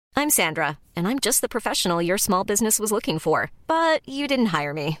I'm Sandra, and I'm just the professional your small business was looking for. But you didn't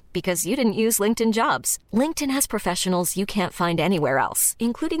hire me because you didn't use LinkedIn Jobs. LinkedIn has professionals you can't find anywhere else,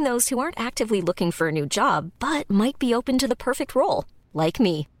 including those who aren't actively looking for a new job, but might be open to the perfect role, like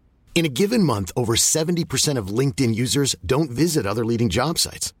me. In a given month, over 70% of LinkedIn users don't visit other leading job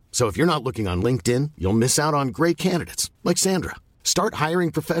sites. So if you're not looking on LinkedIn, you'll miss out on great candidates like Sandra. Start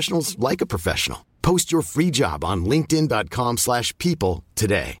hiring professionals like a professional. Post your free job on linkedin.com/people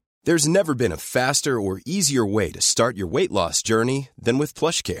today. There's never been a faster or easier way to start your weight loss journey than with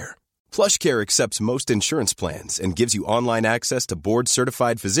PlushCare. PlushCare accepts most insurance plans and gives you online access to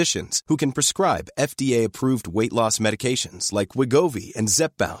board-certified physicians who can prescribe FDA-approved weight loss medications like Wegovy and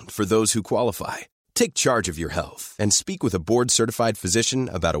Zepbound for those who qualify. Take charge of your health and speak with a board-certified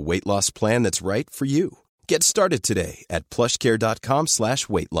physician about a weight loss plan that's right for you. Get started today at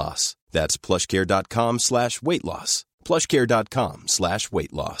plushcare.com/weight loss. That's plushcare.com/weight loss.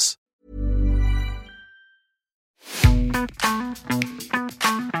 plushcare.com/weight loss.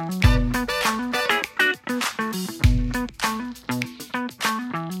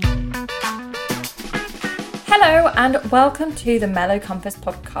 Hello and welcome to the Mellow Compass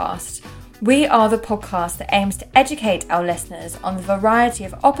podcast. We are the podcast that aims to educate our listeners on the variety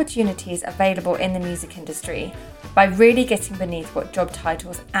of opportunities available in the music industry by really getting beneath what job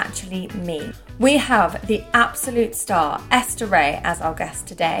titles actually mean. We have the absolute star ESTA RAE as our guest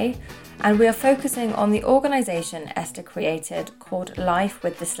today, and we are focusing on the organisation ESTA created called Life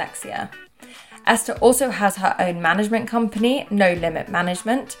with Dyslexia. ESTA also has her own management company, No Limit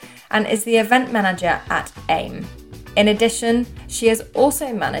Management, and is the event manager at AIM. In addition, she has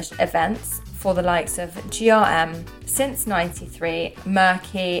also managed events for the likes of GRM, Since 93,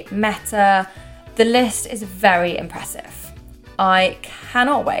 Murky, Meta. The list is very impressive. I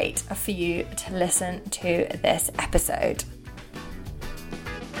cannot wait for you to listen to this episode.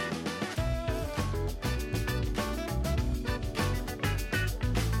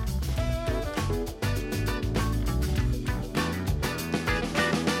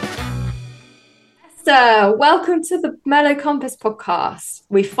 So, welcome to the Mellow Compass podcast.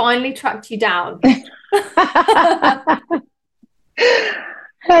 We finally tracked you down.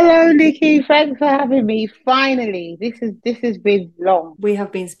 Hello, Nikki. Thanks for having me. Finally, this has been long. We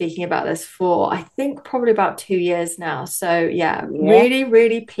have been speaking about this for, I think, probably about 2 years now. So, yeah, really,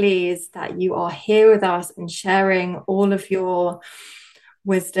 really pleased that you are here with us and sharing all of your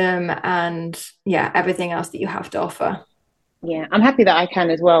wisdom and, everything else that you have to offer. Yeah, I'm happy that I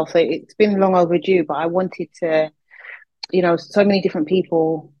can as well. So it's been long overdue, but I wanted to, so many different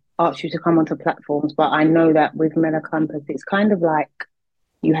people ask you to come onto platforms, but I know that with Mellow Compass, it's kind of like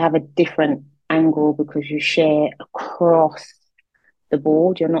you have a different angle because you share across the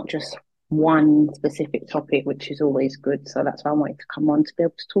board. You're not just one specific topic, which is always good. So that's why I wanted to come on to be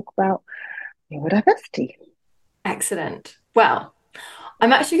able to talk about neurodiversity. Excellent. Well,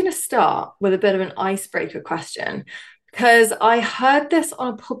 I'm actually going to start with a bit of an icebreaker question, because I heard this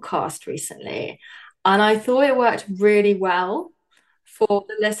on a podcast recently and I thought it worked really well for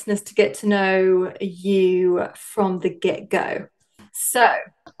the listeners to get to know you from the get-go. So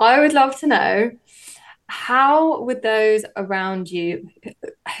I would love to know, how would those around you,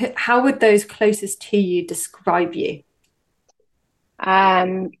 how would those closest to you describe you?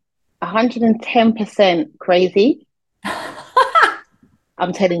 110% crazy.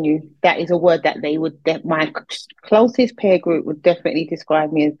 I'm telling you, that is a word that my closest peer group would definitely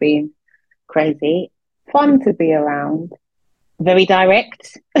describe me as being crazy. Fun to be around, very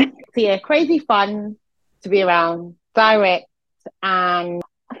direct. So yeah, crazy fun to be around, direct, and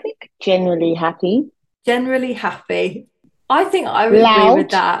I think generally happy. Generally happy. I think I would agree with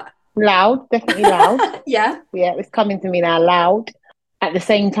that. Loud, definitely loud. Yeah, it's coming to me now, loud. At the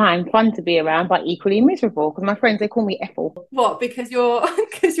same time, fun to be around, but equally miserable. Because my friends, they call me Ethel. What? Because you're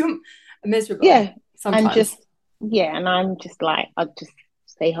miserable. Yeah, sometimes. And I'm just like, I'd just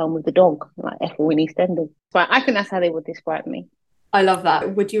stay home with the dog, like Ethel in EastEnders. So I think that's how they would describe me. I love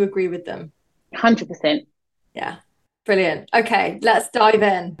that. Would you agree with them? 100%. Yeah, brilliant. Okay, let's dive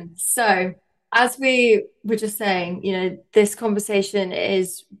in. So, as we were just saying, this conversation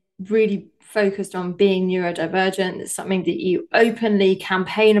is really focused on being neurodivergent. It's something that you openly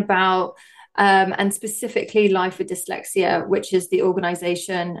campaign about, and specifically Life with Dyslexia, which is the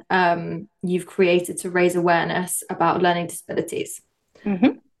organization you've created to raise awareness about learning disabilities.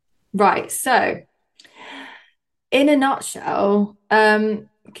 Mm-hmm. Right. So in a nutshell, can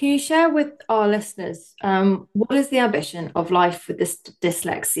you share with our listeners what is the ambition of Life with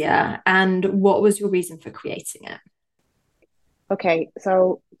Dyslexia and what was your reason for creating it? Okay,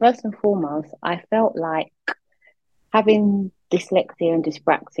 so first and foremost, I felt like having dyslexia and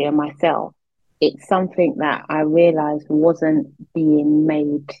dyspraxia myself, it's something that I realized wasn't being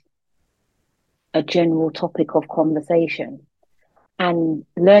made a general topic of conversation. And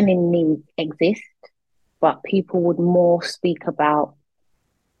learning needs exist, but people would more speak about,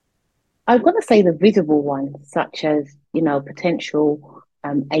 I'm going to say the visible ones, such as, potential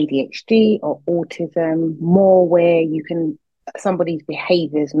ADHD or autism, more where somebody's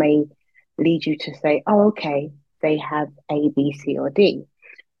behaviors may lead you to say, oh, okay, they have A, B, C, or D.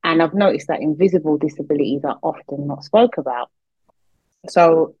 And I've noticed that invisible disabilities are often not spoke about.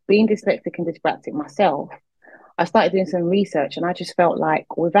 So being dyslexic and dyspraxic myself, I started doing some research and I just felt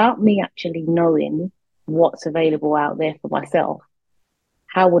like without me actually knowing what's available out there for myself,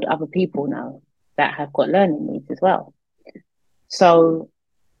 how would other people know that have got learning needs as well? So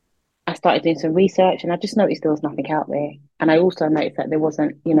I started doing some research and I just noticed there was nothing out there. And I also noticed that there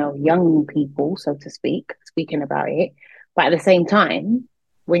wasn't, young people, so to speak, speaking about it. But at the same time,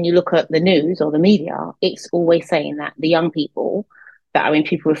 when you look at the news or the media, it's always saying that the young people that are in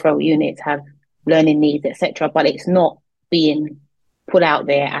pupil referral units have learning needs, etc. But it's not being put out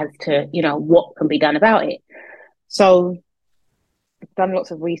there as to, what can be done about it. So I've done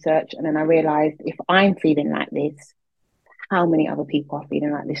lots of research and then I realized if I'm feeling like this, how many other people are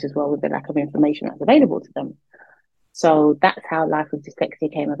feeling like this as well with the lack of information that's available to them. So that's how Life with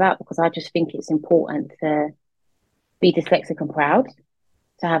Dyslexia came about, because I just think it's important to be dyslexic and proud,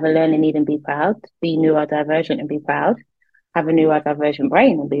 to have a learning need and be proud, be neurodivergent and be proud, have a neurodivergent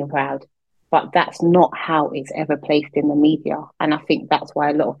brain and being proud. But that's not how it's ever placed in the media. And I think that's why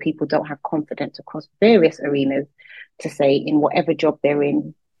a lot of people don't have confidence across various arenas to say in whatever job they're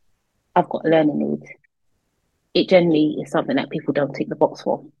in, I've got learning needs. It generally is something that people don't tick the box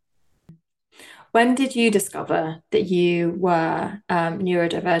for. When did you discover that you were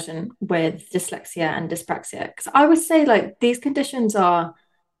neurodivergent with dyslexia and dyspraxia? Because I would say like these conditions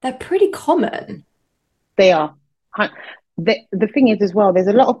they're pretty common. They are. The thing is as well, there's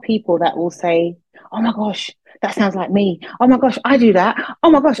a lot of people that will say, oh my gosh, that sounds like me. Oh my gosh, I do that.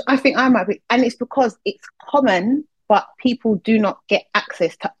 Oh my gosh, I think I might be. And it's because it's common, but people do not get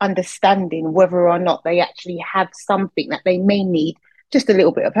access to understanding whether or not they actually have something that they may need just a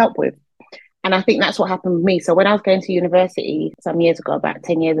little bit of help with. And I think that's what happened with me. So when I was going to university some years ago, about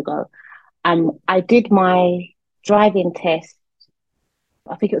 10 years ago, I did my driving test,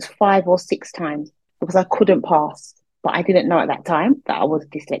 I think it was 5 or 6 times because I couldn't pass. But I didn't know at that time that I was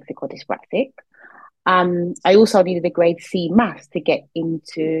dyslexic or dyspraxic. I also needed a grade C maths to get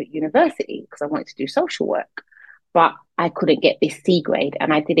into university because I wanted to do social work. But I couldn't get this C grade.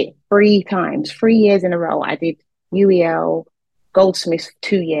 And I did it 3 times, 3 years in a row. I did UEL, Goldsmiths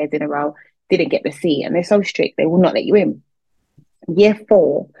 2 years in a row, didn't get the C. And they're so strict, they will not let you in. Year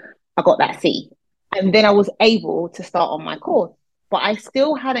 4, I got that C. And then I was able to start on my course. But I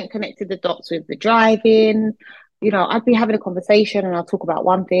still hadn't connected the dots with the driving. I'd be having a conversation and I'll talk about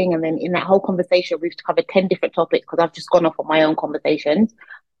one thing. And then in that whole conversation, we've covered 10 different topics because I've just gone off on my own conversations.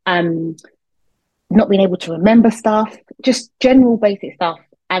 Not being able to remember stuff, just general basic stuff.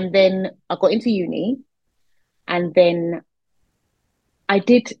 And then I got into uni and then I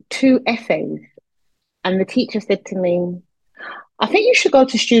did 2 essays and the teacher said to me, I think you should go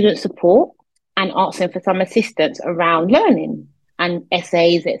to student support and ask them for some assistance around learning and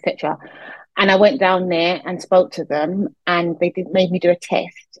essays, etc. And I went down there and spoke to them and they made me do a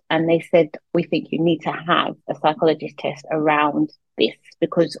test. And they said, we think you need to have a psychologist test around this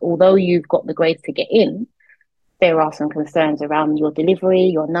because although you've got the grades to get in, there are some concerns around your delivery,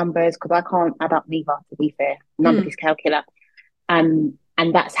 your numbers, because I can't add up neither, to be fair, number dyscalculia.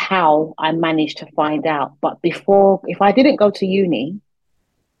 And that's how I managed to find out. But before, if I didn't go to uni,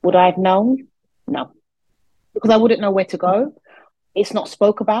 would I have known? No, because I wouldn't know where to go. It's not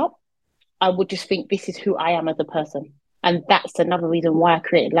spoke about. I would just think this is who I am as a person. And that's another reason why I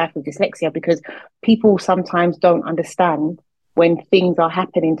created Life with Dyslexia, because people sometimes don't understand when things are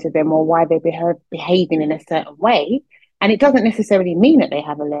happening to them or why they're behaving in a certain way. And it doesn't necessarily mean that they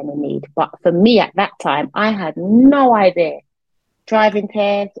have a learning need. But for me at that time, I had no idea. Driving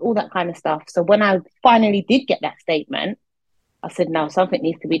tests, all that kind of stuff. So when I finally did get that statement, I said, no, something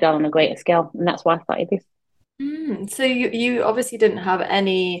needs to be done on a greater scale. And that's why I started this. So you obviously didn't have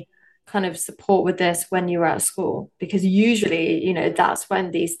any kind of support with this when you were at school, because usually, that's when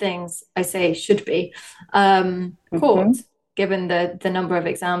these things, I say, should be caught, given the number of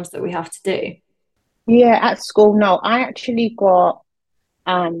exams that we have to do. Yeah, at school, no. I actually got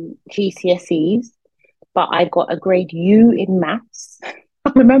GCSEs, but I got a grade U in maths.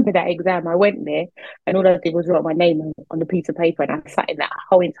 I remember that exam. I went there and all I did was write my name on the piece of paper and I sat in that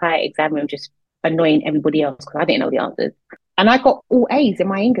whole entire exam room just annoying everybody else because I didn't know the answers. And I got all A's in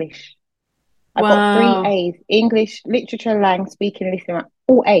my English. I got 3 A's, English, literature, lang, speaking, listening,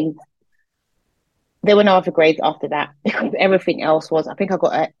 all A's. There were no other grades after that because everything else was, I think I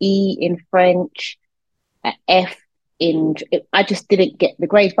got an E in French, an F in, I just didn't get the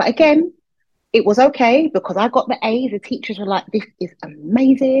grades. But again, it was okay because I got the A's. The teachers were like, this is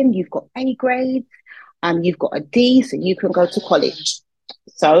amazing. You've got A grades, you've got a D, so you can go to college.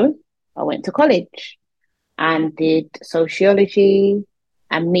 So I went to college and did sociology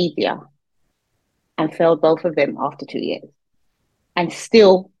and media and failed both of them after 2 years and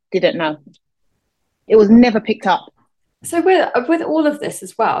still didn't know. It was never picked up. So with all of this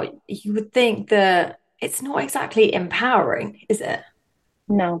as well, you would think that it's not exactly empowering, is it?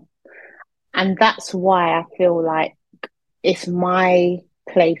 No. And that's why I feel like it's my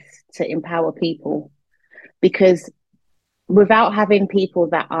place to empower people, because without having people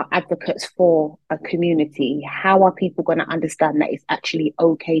that are advocates for a community, how are people going to understand that it's actually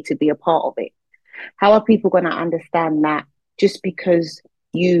okay to be a part of it? How are people going to understand that just because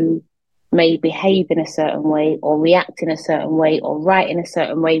you may behave in a certain way or react in a certain way or write in a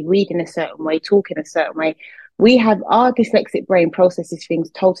certain way, read in a certain way, talk in a certain way, we have our dyslexic brain processes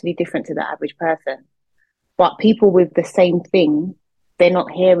things totally different to the average person. But people with the same thing, they're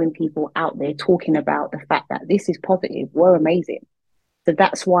not hearing people out there talking about the fact that this is positive, we're amazing. So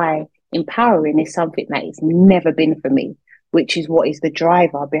that's why empowering is something that it's never been for me, which is what is the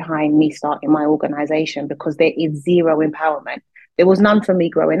driver behind me starting my organization, because there is zero empowerment. There was none for me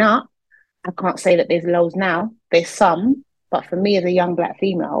growing up. I can't say that there's loads now. There's some, but for me as a young Black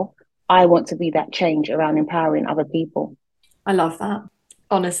female, I want to be that change around empowering other people. I love that,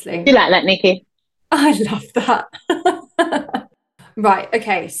 honestly. Do you like that, Nikki? I love that. Right,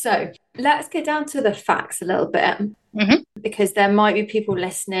 okay, so let's get down to the facts a little bit, because there might be people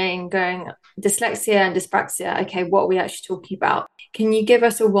listening going, dyslexia and dyspraxia, okay, what are we actually talking about? Can you give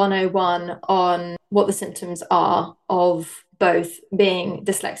us a 101 on what the symptoms are of both being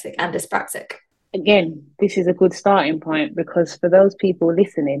dyslexic and dyspraxic? Again, this is a good starting point, because for those people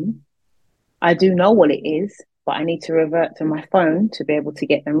listening, I do know what it is, but I need to revert to my phone to be able to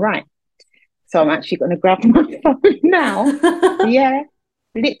get them right. So I'm actually going to grab my phone now. Yeah,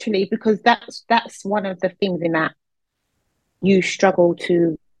 literally, because that's one of the things in that you struggle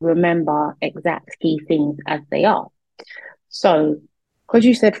to remember exact key things as they are. So, because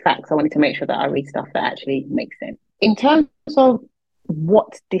you said facts, I wanted to make sure that I read stuff that actually makes sense. In terms of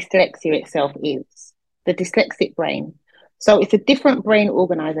what dyslexia itself is, the dyslexic brain. So it's a different brain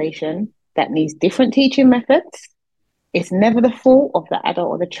organization that needs different teaching methods. It's never the fault of the adult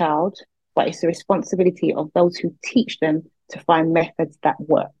or the child, but it's the responsibility of those who teach them to find methods that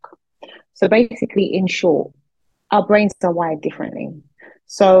work. So basically, in short, our brains are wired differently.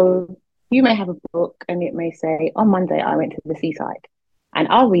 So you may have a book and it may say, on Monday, I went to the seaside. And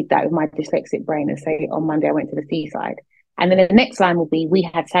I'll read that with my dyslexic brain and say, on Monday, I went to the seaside. And then the next line will be, we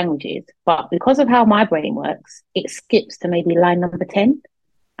had sandwiches. But because of how my brain works, it skips to maybe line number 10.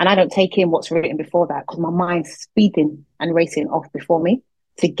 And I don't take in what's written before that because my mind's speeding and racing off before me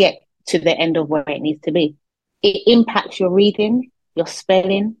to get to the end of where it needs to be. It impacts your reading, your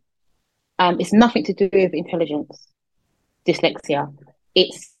spelling. It's nothing to do with intelligence, dyslexia.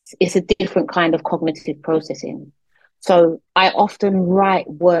 It's a different kind of cognitive processing. So I often write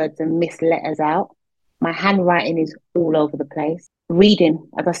words and miss letters out. My handwriting is all over the place. Reading,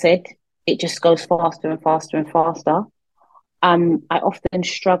 as I said, it just goes faster and faster and faster. I often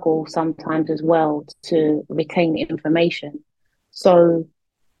struggle sometimes as well to retain information. So,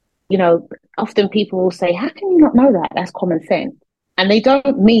 you know, often people will say, how can you not know that? That's common sense. And they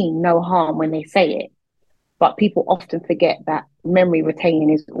don't mean no harm when they say it. But people often forget that memory retaining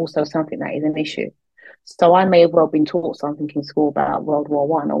is also something that is an issue. So I may have well been taught something in school about World War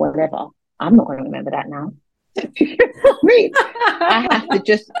One or whatever. I'm not going to remember that now. You know what I mean?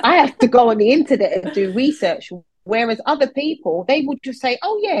 I have to go on the internet and do research. Whereas other people, they would just say,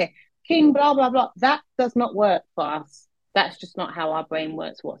 oh yeah, King, blah, blah, blah. That does not work for us. That's just not how our brain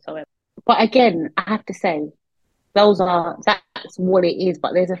works whatsoever. But again, I have to say, that's what it is,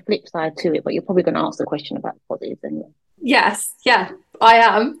 but there's a flip side to it. But you're probably going to ask the question about the positives anyway. Yes, yeah, I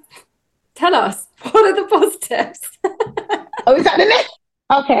am. Tell us, what are the positives? Oh, is that the next?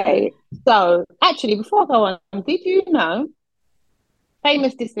 Okay, so actually, before I go on, did you know,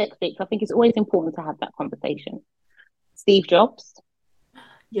 famous dyslexics, I think it's always important to have that conversation. Steve Jobs.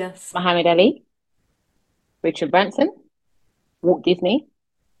 Yes. Muhammad Ali. Richard Branson. Walt Disney.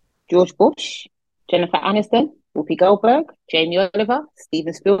 George Bush. Jennifer Aniston. Whoopi Goldberg. Jamie Oliver.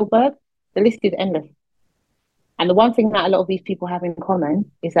 Steven Spielberg. The list is endless. And the one thing that a lot of these people have in common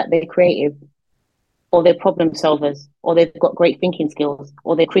is that they're creative. or they're problem solvers, or they've got great thinking skills,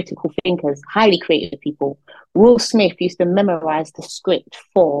 or they're critical thinkers, highly creative people. Will Smith used to memorize the script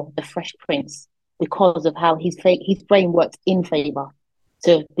for The Fresh Prince because of how his brain works in favor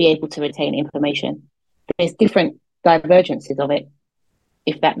to be able to retain information. There's different divergences of it,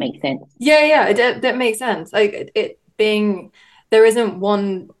 if that makes sense. Yeah, that makes sense. Like it being, there isn't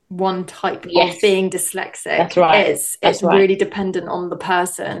one type Yes, of being dyslexic. that's right. It's really dependent on the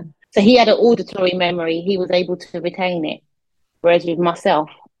person. So he had an auditory memory. He was able to retain it. Whereas with myself,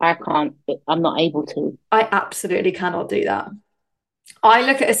 I can't, I'm not able to. I absolutely cannot do that. I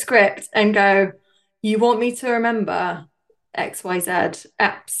look at a script and go, you want me to remember XYZ?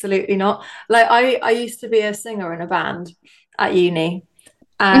 Absolutely not. Like I used to be a singer in a band at uni.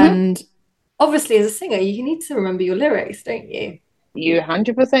 And obviously as a singer, you need to remember your lyrics, don't you? You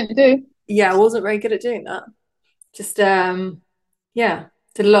 100% do. Yeah, I wasn't very good at doing that. Just, yeah,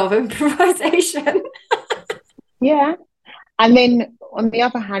 did a lot of improvisation. Yeah. And then on the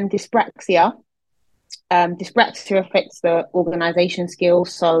other hand, dyspraxia. Dyspraxia affects the organization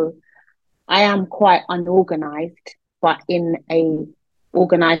skills. So I am quite unorganized, but in a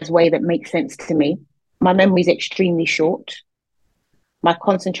organized way that makes sense to me. My memory is extremely short. My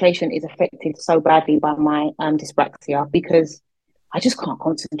concentration is affected so badly by my dyspraxia because I just can't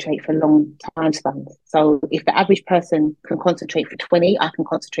concentrate for long time spans. So if the average person can concentrate for 20, I can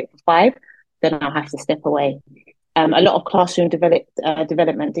concentrate for 5, then I'll have to step away. A lot of classroom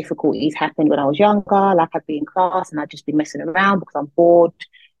development difficulties happened when I was younger. Like I'd be in class and I'd just be messing around because I'm bored,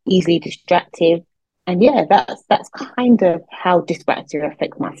 easily distracted. And yeah, that's kind of how dyspraxia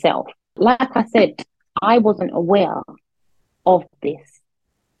affects myself. Like I said, I wasn't aware of this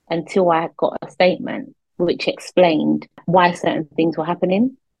until I got a statement which explained why certain things were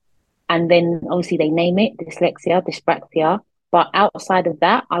happening. And then obviously they name it dyslexia, dyspraxia. But outside of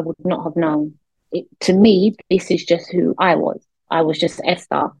that, I would not have known. To me, this is just who I was. I was just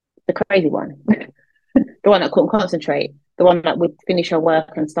ESTA, the crazy one, the one that couldn't concentrate, the one that would finish her work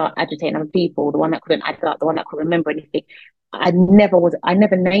and start agitating other people, the one that couldn't add up, the one that couldn't remember anything. I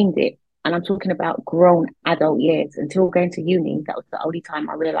never named it. And I'm talking about grown adult years. Until going to uni, that was the only time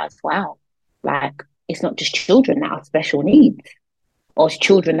I realized, wow, like it's not just children that have special needs, or it's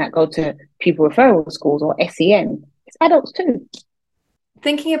children that go to pupil referral schools or SEN. It's adults too.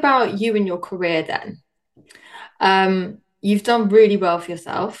 Thinking about you and your career then, you've done really well for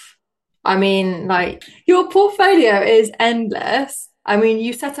yourself. I mean, like your portfolio is endless. I mean,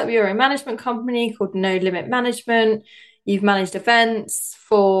 you set up your own management company called No Limit Management. You've managed events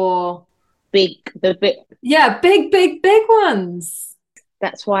for big ones.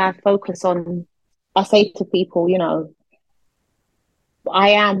 That's why I focus on, I say to people, I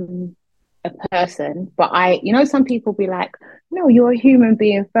am a person, but some people be like, no, you're a human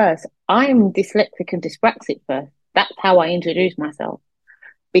being first. I'm dyslexic and dyspraxic first. That's how I introduce myself,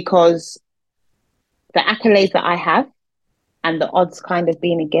 because the accolades that I have and the odds kind of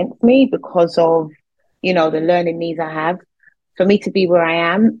being against me because of, the learning needs I have, for me to be where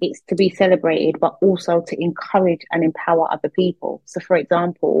I am, it's to be celebrated, but also to encourage and empower other people. So for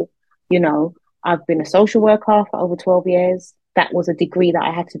example, I've been a social worker for over 12 years. That was a degree that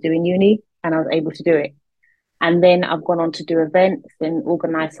I had to do in uni and I was able to do it. And then I've gone on to do events and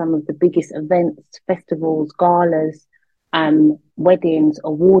organize some of the biggest events, festivals, galas, weddings,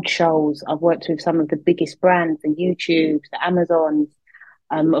 award shows. I've worked with some of the biggest brands, the YouTubes, the Amazons.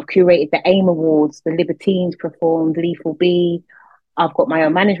 I've curated the AIM Awards, the Libertines performed, Lethal B. I've got my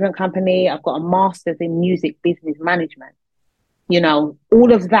own management company. I've got a master's in music business management.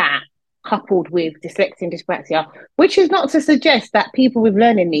 All of that coupled with dyslexia and dyspraxia, which is not to suggest that people with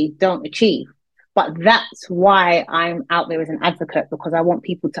learning needs don't achieve. But that's why I'm out there as an advocate, because I want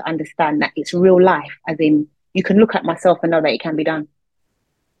people to understand that it's real life, as in you can look at myself and know that it can be done.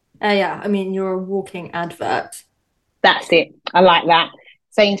 Yeah, I mean, you're a walking advert. That's it. I like that.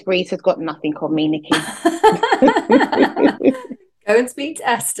 Sainsbury's has got nothing on me, Nikki. Go and speak to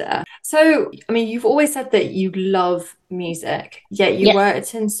ESTA. So, I mean, you've always said that you love music, yet you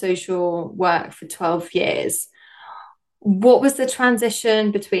worked in social work for 12 years. What was the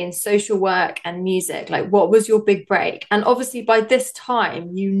transition between social work and music? Like, what was your big break? And obviously, by this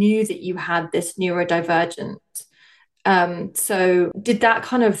time, you knew that you had this neurodivergent. So did that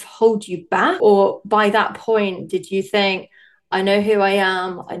kind of hold you back? Or by that point, did you think, I know who I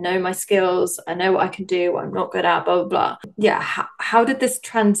am, I know my skills, I know what I can do, what I'm not good at, blah, blah, blah. Yeah, how did this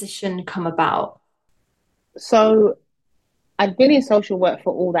transition come about? So I'd been in social work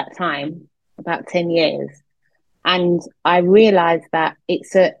for all that time, about 10 years. And I realized that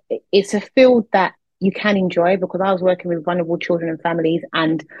it's a field that you can enjoy, because I was working with vulnerable children and families,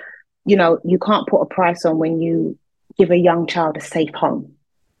 and you can't put a price on when you give a young child a safe home.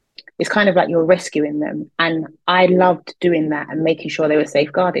 It's kind of like you're rescuing them. And I loved doing that and making sure they were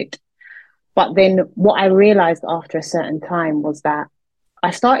safeguarded. But then what I realized after a certain time was that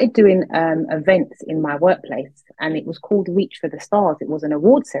I started doing events in my workplace, and it was called Reach for the Stars. It was an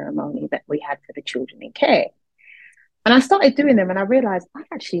award ceremony that we had for the children in care. And I started doing them and I realized I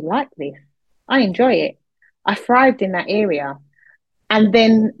actually like this. I enjoy it. I thrived in that area. And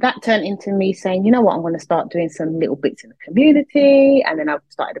then that turned into me saying, you know what, I'm going to start doing some little bits in the community. And then I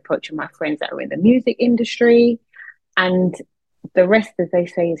started approaching my friends that were in the music industry. And the rest, as they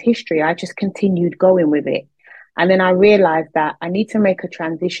say, is history. I just continued going with it. And then I realized that I need to make a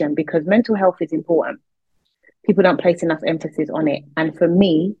transition because mental health is important. People don't place enough emphasis on it. And for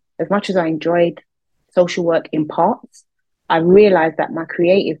me, as much as I enjoyed social work in parts, I realized that my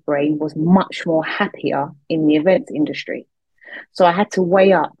creative brain was much more happier in the events industry. So I had to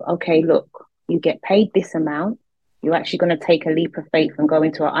weigh up, okay, look, you get paid this amount. You're actually going to take a leap of faith and go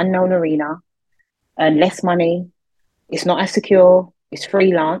into an unknown arena, earn less money. It's not as secure. It's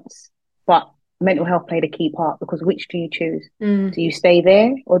freelance, but mental health played a key part because which do you choose? Do you stay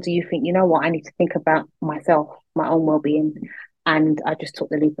there or do you think, you know what, I need to think about myself, my own well-being? And I just took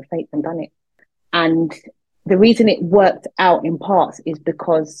the leap of faith and done it. And the reason it worked out in parts is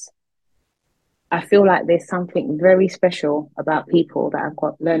because I feel like there's something very special about people that have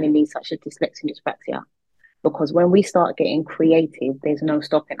got learning needs such as dyslexia and dyspraxia. Because when we start getting creative, there's no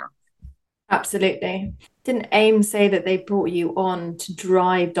stopping us. Absolutely. Didn't AIM say that they brought you on to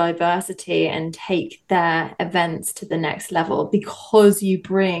drive diversity and take their events to the next level because you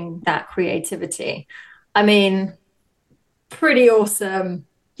bring that creativity? I mean, pretty awesome.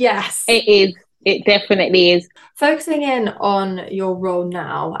 Yes. It is. It definitely is. Focusing in on your role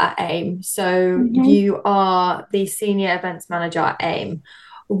now at AIM. So you are the senior events manager at AIM.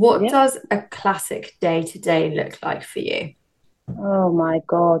 What does a classic day-to-day look like for you? Oh my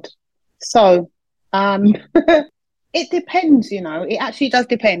God. So it depends, it actually does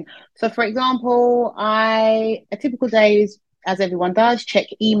depend. So for example, a typical day is, as everyone does, check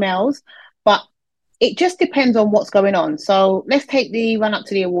emails, but it just depends on what's going on. So let's take the run up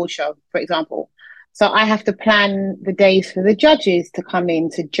to the award show, for example. So I have to plan the days for the judges to come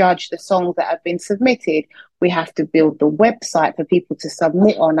in to judge the songs that have been submitted. We have to build the website for people to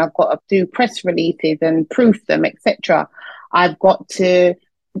submit on. I've got to do press releases and proof them, etc. I've got to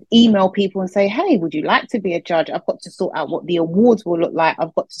email people and say, hey, would you like to be a judge? I've got to sort out what the awards will look like.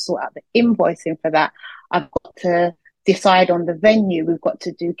 I've got to sort out the invoicing for that. I've got to decide on the venue. We've got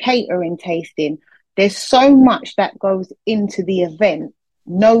to do catering, tasting. There's so much that goes into the event.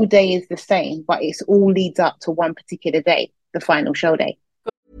 No day is the same, but it's all leads up to one particular day, the final show day.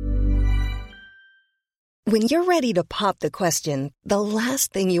 When you're ready to pop the question, the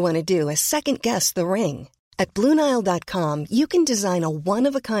last thing you want to do is second guess the ring. At BlueNile.com, you can design a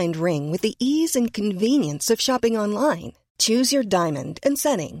one-of-a-kind ring with the ease and convenience of shopping online. Choose your diamond and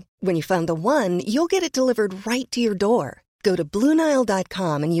setting. When you find the one, you'll get it delivered right to your door. Go to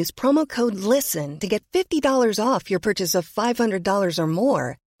BlueNile.com and use promo code LISTEN to get $50 off your purchase of $500 or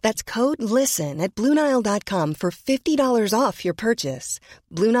more. That's code LISTEN at BlueNile.com for $50 off your purchase.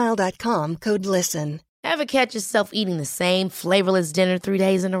 BlueNile.com, code LISTEN. Ever catch yourself eating the same flavorless dinner 3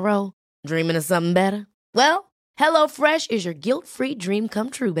 days in a row? Dreaming of something better? Well, HelloFresh is your guilt-free dream come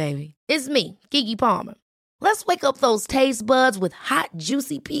true, baby. It's me, Keke Palmer. Let's wake up those taste buds with hot,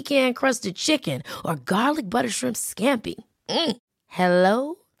 juicy pecan-crusted chicken or garlic butter shrimp scampi.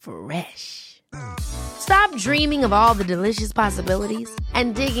 Hello Fresh. Stop dreaming of all the delicious possibilities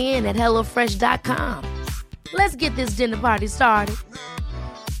and dig in at HelloFresh.com. Let's get this dinner party started.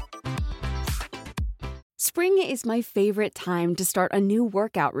 Spring is my favorite time to start a new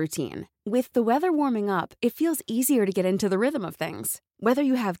workout routine. With the weather warming up, it feels easier to get into the rhythm of things. Whether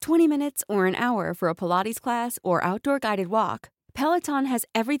you have 20 minutes or an hour for a Pilates class or outdoor guided walk, Peloton has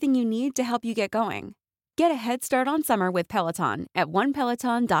everything you need to help you get going. Get a head start on summer with Peloton at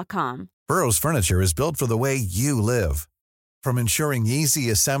onepeloton.com. Burrow's furniture is built for the way you live. From ensuring easy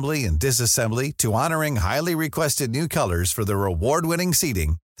assembly and disassembly to honoring highly requested new colors for their award-winning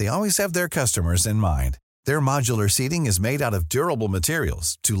seating, they always have their customers in mind. Their modular seating is made out of durable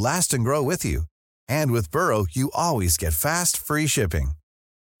materials to last and grow with you. And with Burrow, you always get fast, free shipping.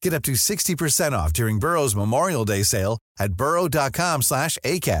 Get up to 60% off during Burrow's Memorial Day sale at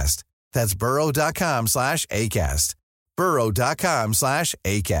burrow.com/ACAST. That's burrow.com/ACAST.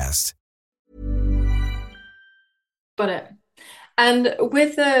 burrow.com/ACAST. Got it. And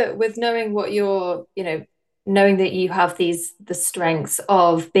with knowing what your, knowing that you have the strengths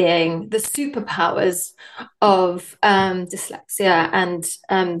of being the superpowers of dyslexia and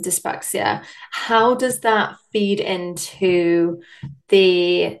dyspraxia, how does that feed into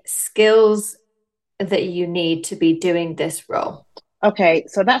the skills that you need to be doing this role? Okay,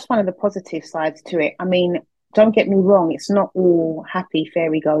 so that's one of the positive sides to it. I mean, don't get me wrong, it's not all happy,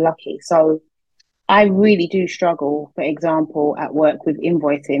 fairy go lucky. So I really do struggle, for example, at work with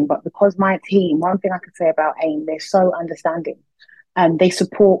invoicing, but because my team, one thing I could say about AIM, they're so understanding and they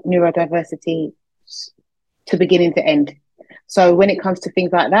support neurodiversity to beginning to end. So when it comes to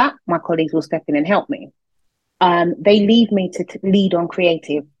things like that, my colleagues will step in and help me. They leave me to lead on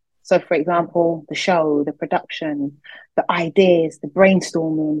creative. So, for example, the show, the production, the ideas, the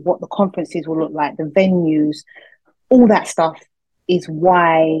brainstorming, what the conferences will look like, the venues, all that stuff is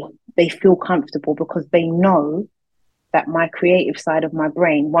why they feel comfortable, because they know that my creative side of my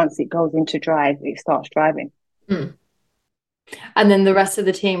brain, once it goes into drive, it starts driving. Mm. And then the rest of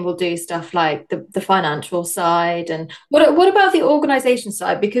the team will do stuff like the financial side. And what about the organization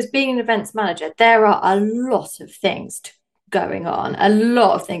side? Because being an events manager, there are a lot of things going on, a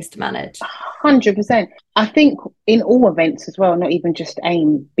lot of things to manage. 100%. I think in all events as well, not even just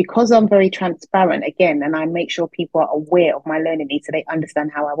AIM, because I'm very transparent again, and I make sure people are aware of my learning needs so they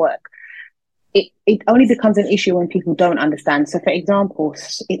understand how I work. It only becomes an issue when people don't understand. So, for example,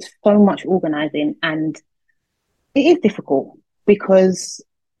 it's so much organizing, and it is difficult because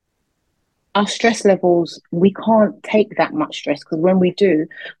our stress levels, we can't take that much stress, because when we do,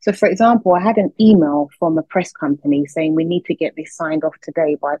 so for example, I had an email from a press company saying we need to get this signed off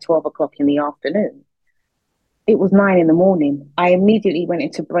today by 12 o'clock in the afternoon. It was 9 a.m. I immediately went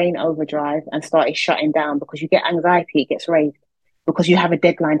into brain overdrive and started shutting down, because you get anxiety, it gets raised because you have a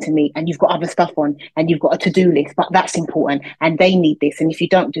deadline to meet and you've got other stuff on and you've got a to-do list, but that's important and they need this. And if you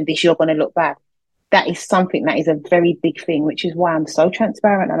don't do this, you're going to look bad. That is something that is a very big thing, which is why I'm so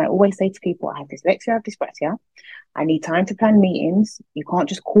transparent. And I always say to people, I have dyslexia, I have dyspraxia. I need time to plan meetings. You can't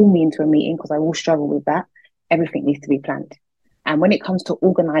just call me into a meeting, because I will struggle with that. Everything needs to be planned. And when it comes to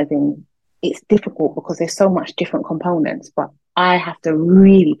organizing, it's difficult because there's so much different components, but I have to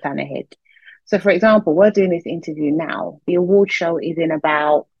really plan ahead. So for example, we're doing this interview now. The award show is in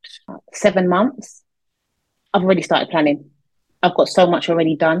about 7 months. I've already started planning. I've got so much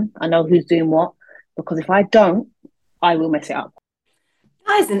already done. I know who's doing what, because if I don't, I will mess it up.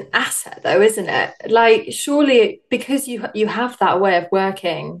 That is an asset though, isn't it? Like, surely because you have that way of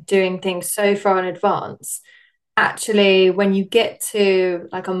working, doing things so far in advance, actually when you get to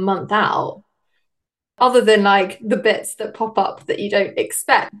like a month out, other than like the bits that pop up that you don't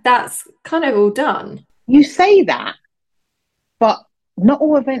expect, that's kind of all done. You say that, but not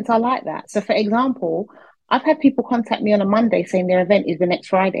all events are like that. So for example, I've had people contact me on a Monday saying their event is the next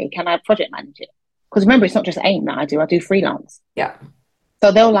Friday. Can I project manage it? Because remember, it's not just AIM that I do freelance. Yeah.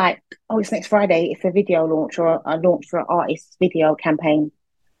 So they'll like, oh, it's next Friday. It's a video launch or a launch for an artist's video campaign.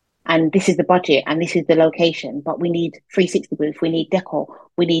 And this is the budget and this is the location. But we need 360 booth, we need decor,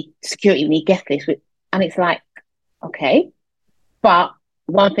 we need security, we need guest list. And it's like, okay. But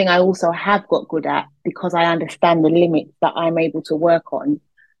one thing I also have got good at, because I understand the limits that I'm able to work on,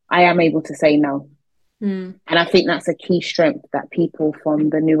 I am able to say no. And I think that's a key strength that people from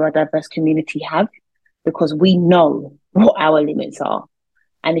the neurodiverse community have, because we know what our limits are.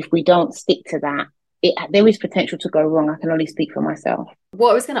 And if we don't stick to that, there is potential to go wrong. I can only speak for myself. What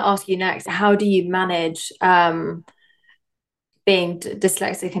I was going to ask you next, how do you manage being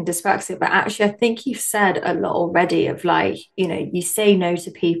dyslexic and dyspraxic? But actually, I think you've said a lot already of like, you know, you say no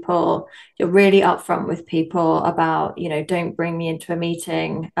to people, you're really upfront with people about, you know, don't bring me into a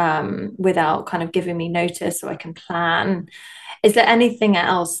meeting without kind of giving me notice so I can plan. Is there anything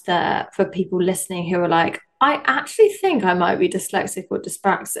else that for people listening who are like, I actually think I might be dyslexic or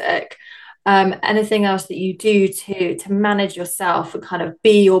dyspraxic? Anything else that you do to manage yourself and kind of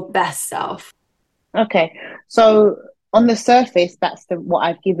be your best self? Okay, so on the surface, that's what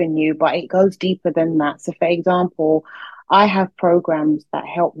I've given you, but it goes deeper than that. So for example, I have programs that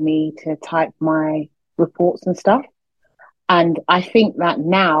help me to type my reports and stuff. And I think that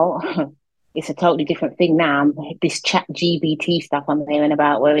now it's a totally different thing now. This chat GBT stuff I'm hearing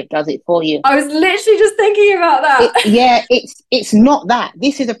about, where it does it for you. I was literally just thinking about that. It's not that.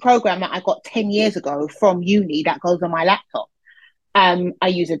 This is a program that I got 10 years ago from uni that goes on my laptop. I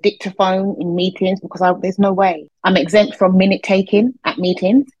use a dictaphone in meetings because there's no way. I'm exempt from minute taking at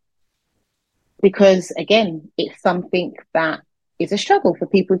meetings because, again, it's something that is a struggle for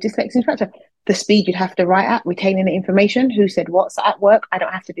people with dyslexia and dyspraxia. The speed you'd have to write at, retaining the information, who said what's at work. I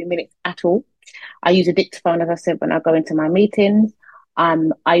don't have to do minutes at all. I use a dictaphone, as I said, when I go into my meetings.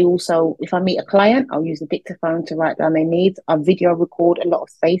 I also, if I meet a client, I'll use a dictaphone to write down their needs. I video record a lot of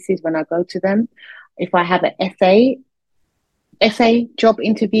faces when I go to them. If I have an essay, job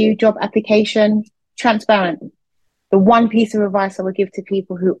interview, job application, transparent. The one piece of advice I would give to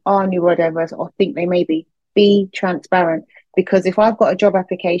people who are neurodiverse or think they may be transparent. Because if I've got a job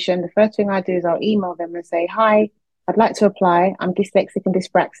application, the first thing I do is I'll email them and say, hi, I'd like to apply. I'm dyslexic and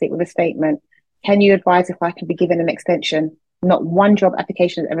dyspraxic, with a statement. Can you advise if I can be given an extension? Not one job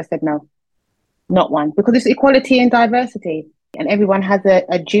application has ever said no. Not one. Because it's equality and diversity. And everyone has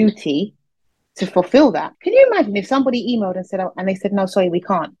a duty to fulfill that. Can you imagine if somebody emailed and said, oh, and they said, no, sorry, we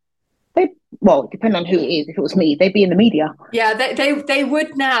can't? Well, depending on who it is. If it was me, they'd be in the media. Yeah, they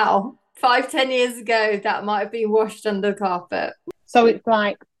would now. 5-10 years ago, that might have been washed under the carpet. So it's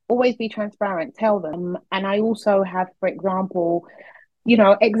like, always be transparent, tell them. And I also have, for example,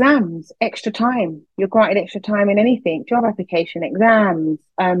 exams, extra time. You're granted extra time in anything, job application, exams.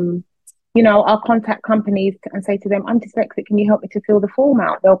 I'll contact companies and say to them, I'm dyslexic, can you help me to fill the form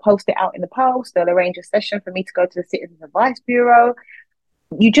out? They'll post it out in the post. They'll arrange a session for me to go to the Citizens Advice Bureau.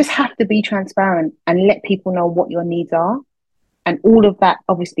 You just have to be transparent and let people know what your needs are. And all of that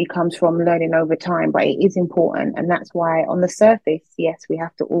obviously comes from learning over time, but it is important. And that's why on the surface, yes, we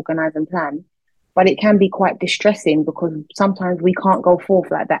have to organise and plan, but it can be quite distressing because sometimes we can't go forth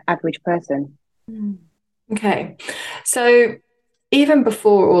like that average person. Okay. So even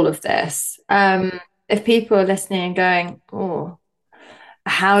before all of this, if people are listening and going, oh,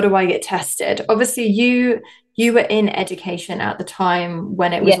 how do I get tested? Obviously, you were in education at the time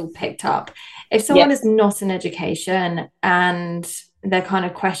when it was all picked up. If someone is not in education and they're kind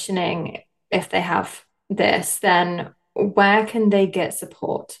of questioning if they have this, then where can they get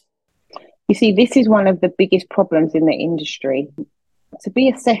support? You see, this is one of the biggest problems in the industry. To be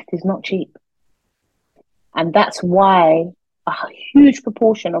assessed is not cheap. And that's why a huge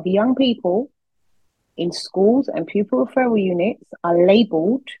proportion of young people in schools and pupil referral units are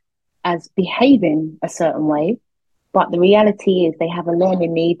labelled as behaving a certain way, but the reality is they have a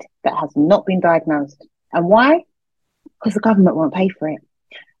learning need that has not been diagnosed. And why? Because the government won't pay for it.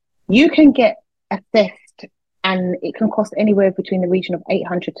 You can get assessed and it can cost anywhere between the region of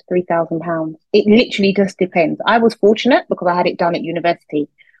 £800 to £3,000. It literally just depends. I was fortunate because I had it done at university,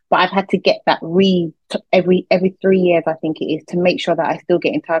 but I've had to get that every 3 years, I think it is, to make sure that I still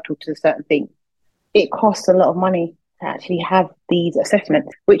get entitled to certain things. It costs a lot of money to actually have these assessments,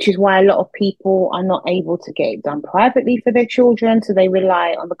 which is why a lot of people are not able to get it done privately for their children. So they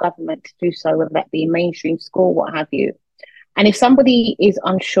rely on the government to do so, whether that be mainstream school, what have you. And if somebody is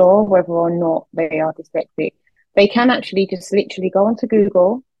unsure whether or not they are dyslexic, they can actually just literally go onto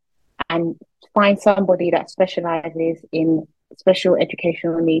Google and find somebody that specializes in special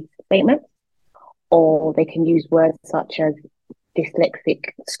educational needs statements, or they can use words such as dyslexic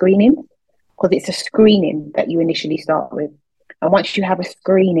screening, because it's a screening that you initially start with. And once you have a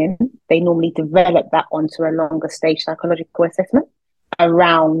screening, they normally develop that onto a longer stage psychological assessment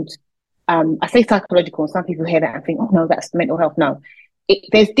around, I say psychological, and some people hear that and think, oh no, that's mental health. No,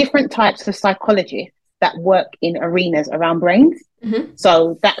 there's different types of psychologists that work in arenas around brains. Mm-hmm.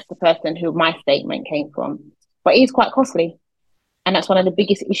 So that's the person who my statement came from. But it is quite costly. And that's one of the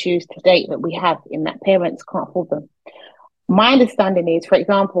biggest issues to date that we have, in that parents can't afford them. My understanding is, for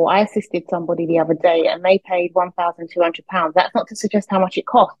example, I assisted somebody the other day and they paid £1,200. That's not to suggest how much it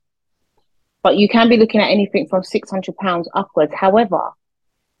costs, but you can be looking at anything from £600 upwards. However,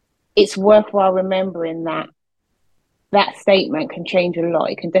 it's worthwhile remembering that that statement can change a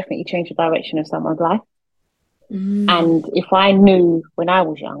lot. It can definitely change the direction of someone's life. And if I knew when I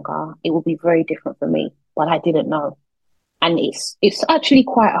was younger, it would be very different for me, but I didn't know. And it's actually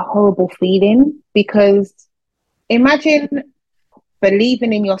quite a horrible feeling, because imagine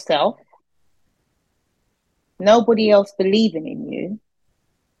believing in yourself, nobody else believing in you,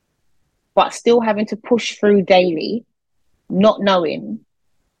 but still having to push through daily, not knowing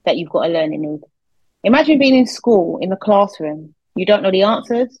that you've got a learning need. Imagine being in school, in the classroom, you don't know the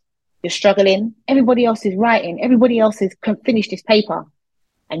answers, you're struggling, everybody else is writing, everybody else has finished this paper,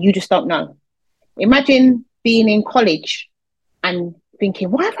 and you just don't know. Imagine being in college and thinking,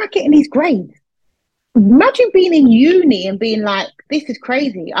 why am I getting these grades? Imagine being in uni and being like, this is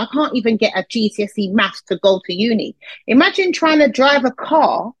crazy. I can't even get a GCSE maths to go to uni. Imagine trying to drive a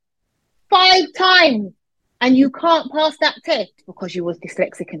car 5 times and you can't pass that test because you was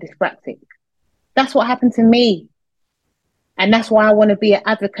dyslexic and dyspraxic. That's what happened to me. And that's why I want to be an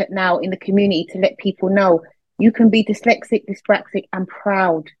advocate now in the community, to let people know you can be dyslexic, dyspraxic and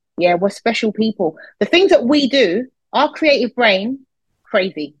proud. Yeah, we're special people. The things that we do, our creative brain,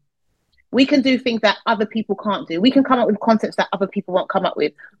 crazy. We can do things that other people can't do. We can come up with concepts that other people won't come up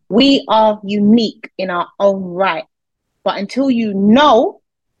with. We are unique in our own right. But until you know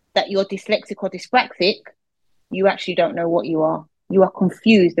that you're dyslexic or dyspraxic, you actually don't know what you are. You are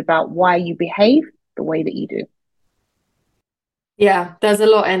confused about why you behave the way that you do. Yeah, there's a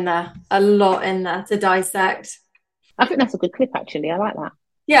lot in there to dissect. I think that's a good clip, actually. I like that.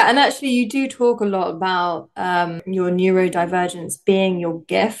 Yeah, and actually you do talk a lot about your neurodivergence being your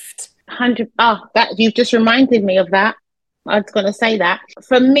gift. 100. That you've just reminded me of that. I was going to say that.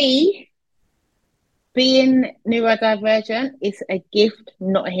 For me, being neurodivergent is a gift,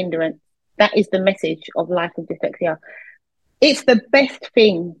 not a hindrance. That is the message of Life with Dyslexia. It's the best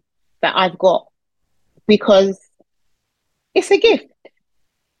thing that I've got because it's a gift.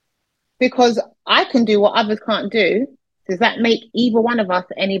 Because I can do what others can't do. Does that make either one of us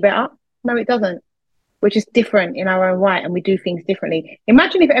any better? No, it doesn't. We're just different in our own right and we do things differently.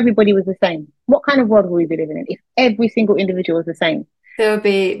 Imagine if everybody was the same. What kind of world would we be living in if every single individual was the same? There would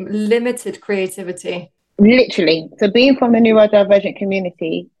be limited creativity. Literally. So being from the neurodivergent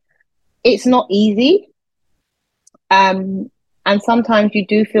community, it's not easy. And sometimes you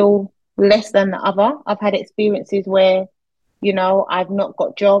do feel less than the other. I've had experiences where, I've not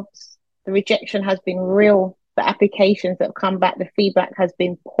got jobs. The rejection has been real. The applications that have come back, the feedback has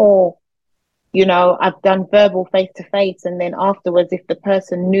been poor. I've done verbal face-to-face, and then afterwards, if the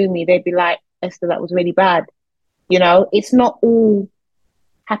person knew me, they'd be like, Esther, that was really bad. It's not all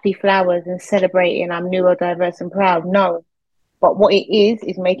happy flowers and celebrating I'm neurodiverse and proud. No. But what it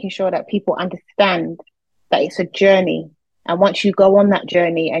is making sure that people understand that it's a journey. And once you go on that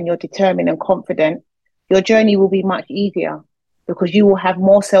journey and you're determined and confident, your journey will be much easier because you will have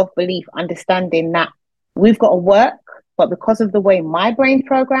more self-belief, understanding that we've got to work, but because of the way my brain's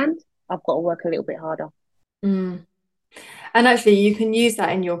programmed, I've got to work a little bit harder. And actually, you can use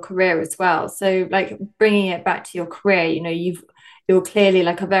that in your career as well. So, like bringing it back to your career, you're clearly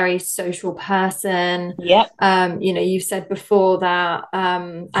like a very social person. Yep. You've said before that,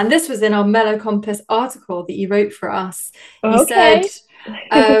 and this was in our Mellow Compass article that you wrote for us. You said,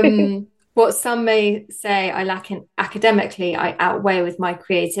 what some may say I lack in academically, I outweigh with my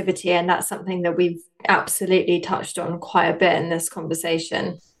creativity. And that's something that we've absolutely touched on quite a bit in this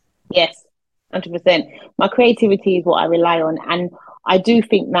conversation. Yes, 100%. My creativity is what I rely on. And I do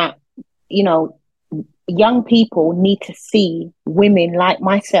think that, young people need to see women like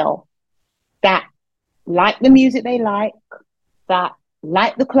myself that like the music they like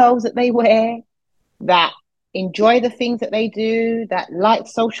the clothes that they wear, that enjoy the things that they do, that like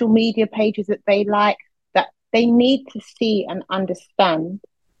social media pages that they like, that they need to see and understand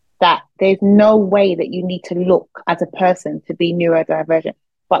that there's no way that you need to look as a person to be neurodivergent.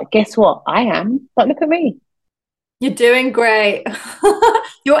 But guess what? I am. But look at me. You're doing great.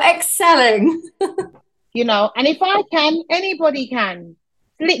 You're excelling. And if I can, anybody can.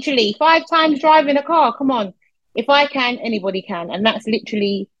 Literally 5 times driving a car. Come on. If I can, anybody can. And that's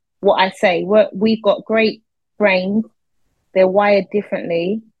literally what I say. We've got great brains. They're wired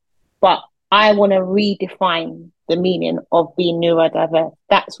differently. But I want to redefine the meaning of being neurodiverse.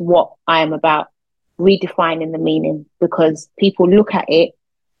 That's what I am about. Redefining the meaning, because people look at it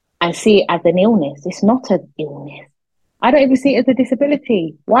and see it as an illness. It's not an illness. I don't even see it as a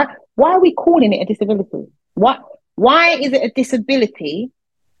disability. Why are we calling it a disability? Why is it a disability?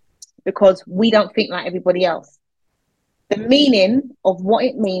 Because we don't think like everybody else. The meaning of what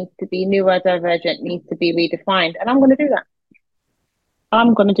it means to be neurodivergent needs to be redefined. And I'm going to do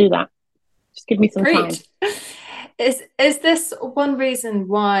that. Just give me some time. Is this one reason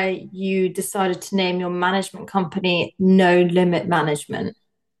why you decided to name your management company No Limit Management?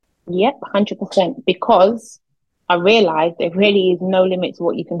 Yep, 100%. Because I realized there really is no limit to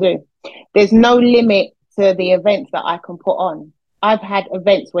what you can do. There's no limit to the events that I can put on. I've had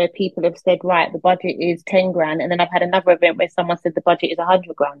events where people have said, right, the budget is 10 grand. And then I've had another event where someone said the budget is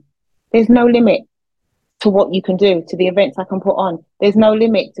 100 grand. There's no limit to what you can do, to the events I can put on. There's no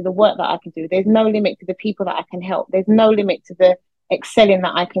limit to the work that I can do. There's no limit to the people that I can help. There's no limit to the excelling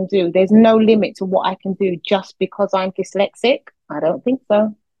that I can do. There's no limit to what I can do just because I'm dyslexic. I don't think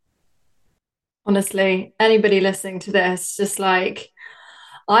so. Honestly, anybody listening to this, just like,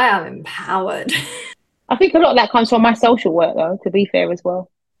 I am empowered. I think a lot of that comes from my social work, though, to be fair as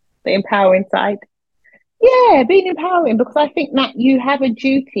well. The empowering side. Yeah, being empowering, because I think that you have a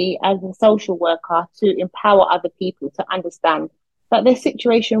duty as a social worker to empower other people to understand that their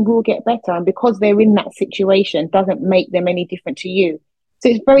situation will get better. And because they're in that situation doesn't make them any different to you. So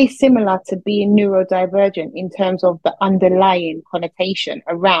it's very similar to being neurodivergent in terms of the underlying connotation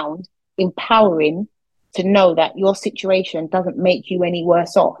around empowering to know that your situation doesn't make you any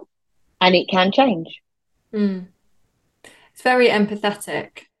worse off. and it can change. Mm. It's very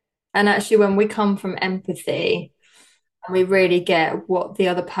empathetic. And actually, when we come from empathy and we really get what the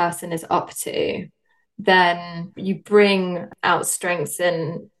other person is up to, then you bring out strengths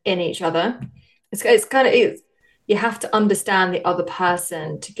in each other. It's kind of you have to understand the other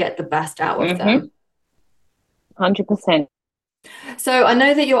person to get the best out of them. 100%. So I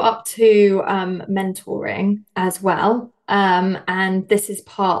know that you're up to mentoring as well, and this is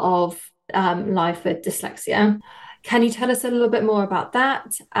part of Life with Dyslexia. Can you tell us a little bit more about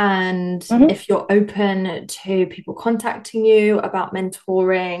that? And if you're open to people contacting you about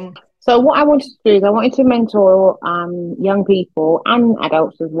mentoring? So what I wanted to do is I wanted to mentor young people and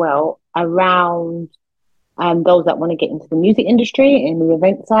adults as well around those that want to get into the music industry and the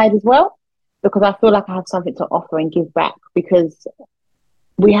event side as well, because I feel like I have something to offer and give back, because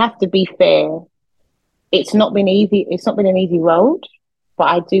we have to be fair. It's not been easy. It's not been an easy road, but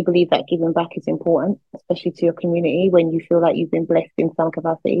I do believe that giving back is important, especially to your community when you feel like you've been blessed in some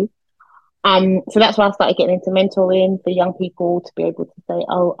capacity. So that's why I started getting into mentoring for young people to be able to say,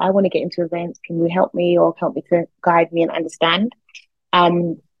 oh, I want to get into events. Can you help me or help me to guide me and understand?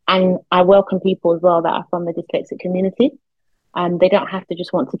 And I welcome people as well that are from the dyslexic community. They don't have to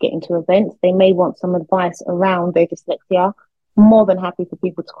just want to get into events. They may want some advice around their dyslexia. More than happy for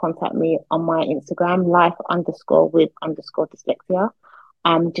people to contact me on my Instagram, life_with_dyslexia.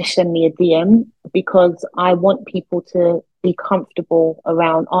 Just send me a DM, because I want people to be comfortable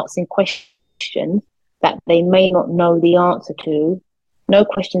around asking questions that they may not know the answer to. No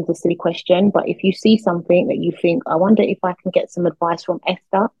question's a silly question, but if you see something that you think, I wonder if I can get some advice from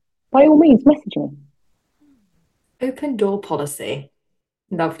ESTA, by all means, message me. Open door policy.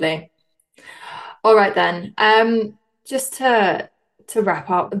 Lovely. All right then. Just to wrap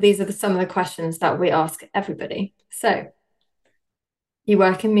up, these are some of the questions that we ask everybody. So, you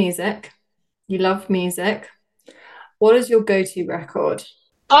work in music, you love music. What is your go-to record?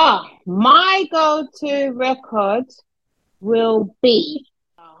 My go-to record will be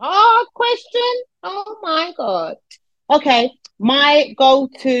a hard question. Oh my God. Okay, my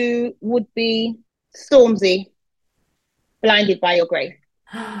go-to would be Stormzy, Blinded by Your Grace.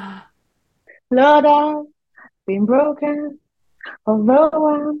 Lord, I've been broken, although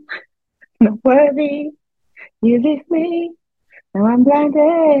I'm not worthy. You lift me, now I'm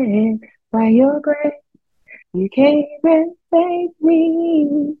blinded by your grace. You came and saved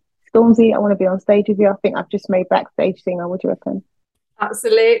me. Stormzy, I want to be on stage with you. I think I've just made backstage singer. What do you reckon?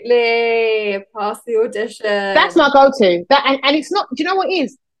 Absolutely. Pass the audition. That's my go-to. And it's not, do you know what it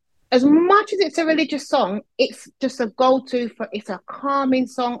is? As much as it's a religious song, it's just a go-to it's a calming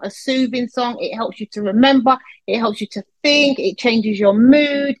song, a soothing song. It helps you to remember. It helps you to think. It changes your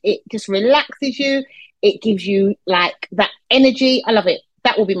mood. It just relaxes you. It gives you like that energy. I love it.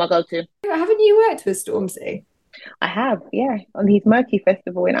 That will be my go-to. Haven't you worked with Stormzy? I have, yeah, on his Murky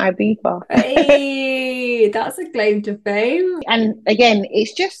Festival in Ibiza. Hey, that's a claim to fame. And again,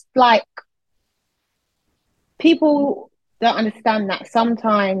 it's just like people don't understand that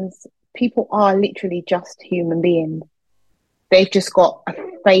sometimes people are literally just human beings. They've just got a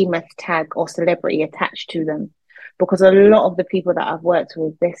famous tag or celebrity attached to them, because a lot of the people that I've worked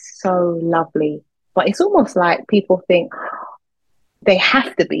with, they're so lovely. But it's almost like people think they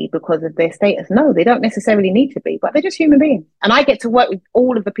have to be because of their status. No, they don't necessarily need to be, but they're just human beings. And I get to work with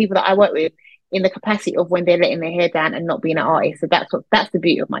all of the people that I work with in the capacity of when they're letting their hair down and not being an artist. So that's the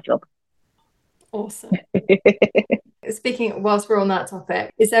beauty of my job. Awesome. Speaking, whilst we're on that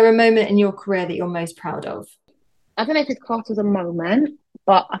topic, is there a moment in your career that you're most proud of? I don't know if it's classed as a moment,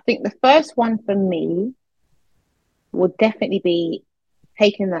 but I think the first one for me would definitely be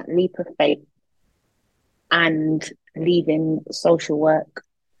taking that leap of faith and leaving social work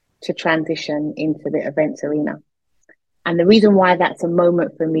to transition into the events arena. And the reason why that's a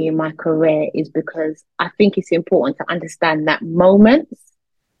moment for me in my career is because I think it's important to understand that moments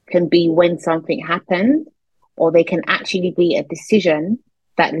can be when something happens, or they can actually be a decision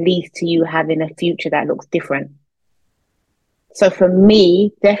that leads to you having a future that looks different. So for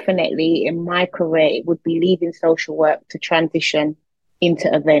me, definitely in my career, it would be leaving social work to transition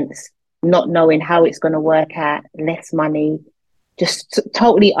into events, not knowing how it's going to work out, less money, just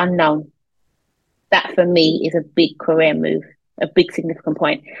totally unknown. That for me is a big career move, a big significant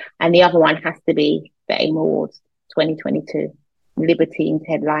point. And the other one has to be the AIM Awards 2022. Libertines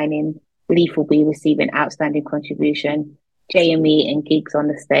headlining, Leaf will be receiving outstanding contribution, JME and gigs on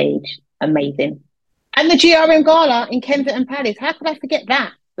the stage, amazing. And the GRM Gala in Kensington Palace, how could I forget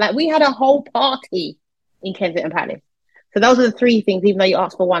that? Like, we had a whole party in Kensington Palace. So those are the three things, even though you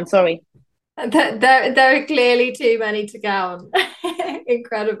asked for one, sorry. There are clearly too many to count.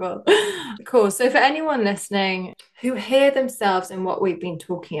 Incredible. Cool. So for anyone listening who hear themselves in what we've been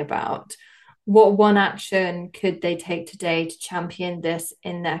talking about, what one action could they take today to champion this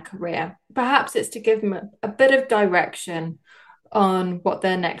in their career? Perhaps it's to give them a bit of direction on what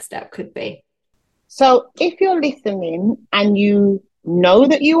their next step could be. So if you're listening and you know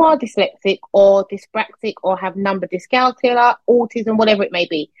that you are dyslexic or dyspraxic or have number dyscalculia, autism, whatever it may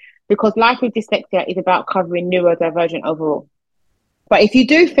be, because life with dyslexia is about covering neurodivergent overall. But if you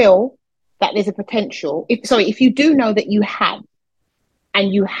do feel that there's a potential, if you do know that you have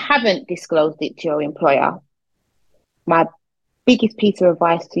and you haven't disclosed it to your employer, my biggest piece of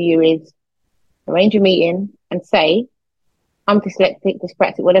advice to you is arrange a meeting and say, I'm dyslexic,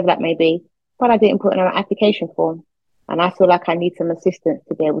 dyspraxic, whatever that may be, but I didn't put in an application form. And I feel like I need some assistance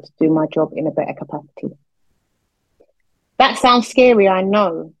to be able to do my job in a better capacity. That sounds scary, I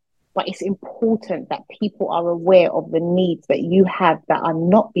know, but it's important that people are aware of the needs that you have that are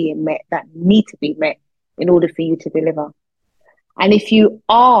not being met, that need to be met in order for you to deliver. And if you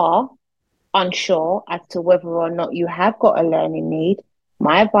are unsure as to whether or not you have got a learning need,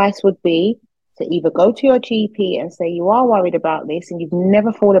 my advice would be to either go to your GP and say you are worried about this and you've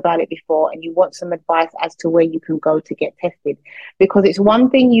never thought about it before and you want some advice as to where you can go to get tested. Because it's one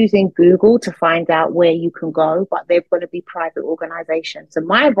thing using Google to find out where you can go, but they're going to be private organizations. So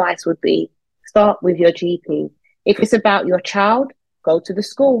my advice would be start with your GP. If it's about your child, go to the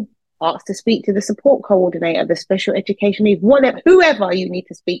school. Ask to speak to the support coordinator, the special education needs, whoever you need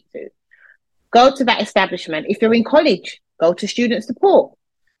to speak to. Go to that establishment. If you're in college, go to student support.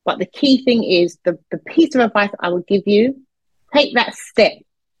 But the key thing is the piece of advice I would give you, take that step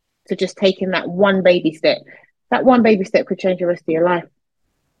to just taking that one baby step. That one baby step could change the rest of your life.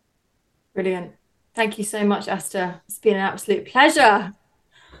 Brilliant. Thank you so much, Esther. It's been an absolute pleasure.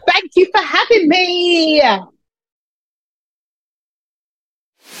 Thank you for having me.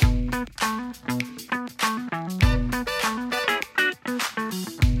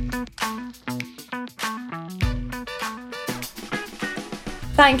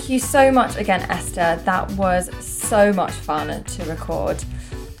 Thank you so much again, Esther. That was so much fun to record.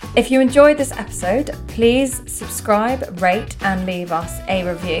 If you enjoyed this episode, please subscribe, rate, and leave us a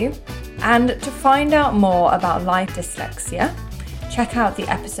review. And to find out more about live dyslexia, check out the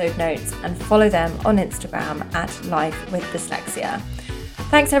episode notes and follow them on Instagram at Life with Dyslexia.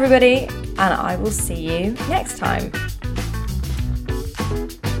 Thanks, everybody, and I will see you next time.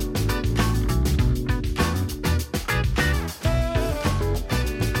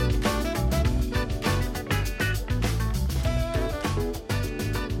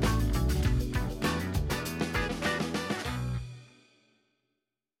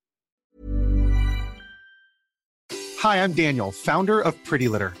 Hi, I'm Daniel, founder of Pretty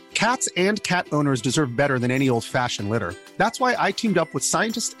Litter. Cats and cat owners deserve better than any old-fashioned litter. That's why I teamed up with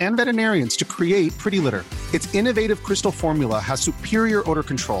scientists and veterinarians to create Pretty Litter. Its innovative crystal formula has superior odor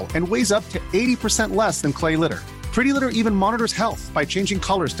control and weighs up to 80% less than clay litter. Pretty Litter even monitors health by changing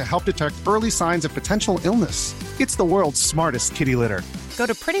colors to help detect early signs of potential illness. It's the world's smartest kitty litter. Go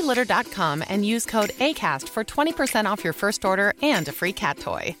to prettylitter.com and use code ACAST for 20% off your first order and a free cat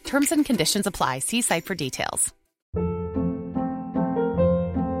toy. Terms and conditions apply. See site for details.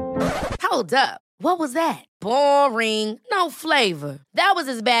 Hold up. What was that? Boring. No flavor. That was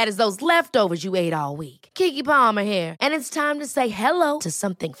as bad as those leftovers you ate all week. Keke Palmer here, and it's time to say hello to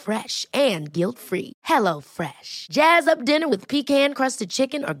something fresh and guilt-free. Hello Fresh. Jazz up dinner with pecan-crusted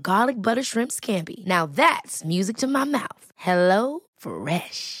chicken or garlic butter shrimp scampi. Now that's music to my mouth. Hello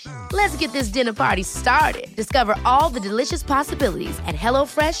Fresh. Let's get this dinner party started. Discover all the delicious possibilities at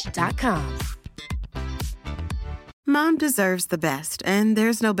HelloFresh.com. Mom deserves the best, and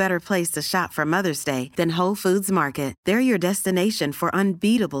there's no better place to shop for Mother's Day than Whole Foods Market. They're your destination for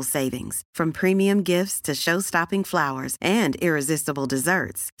unbeatable savings, from premium gifts to show-stopping flowers and irresistible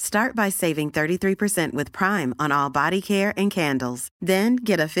desserts. Start by saving 33% with Prime on all body care and candles. Then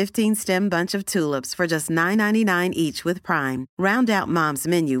get a 15-stem bunch of tulips for just $9.99 each with Prime. Round out Mom's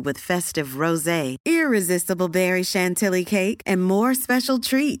menu with festive rosé, irresistible berry chantilly cake, and more special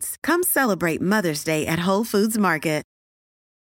treats. Come celebrate Mother's Day at Whole Foods Market.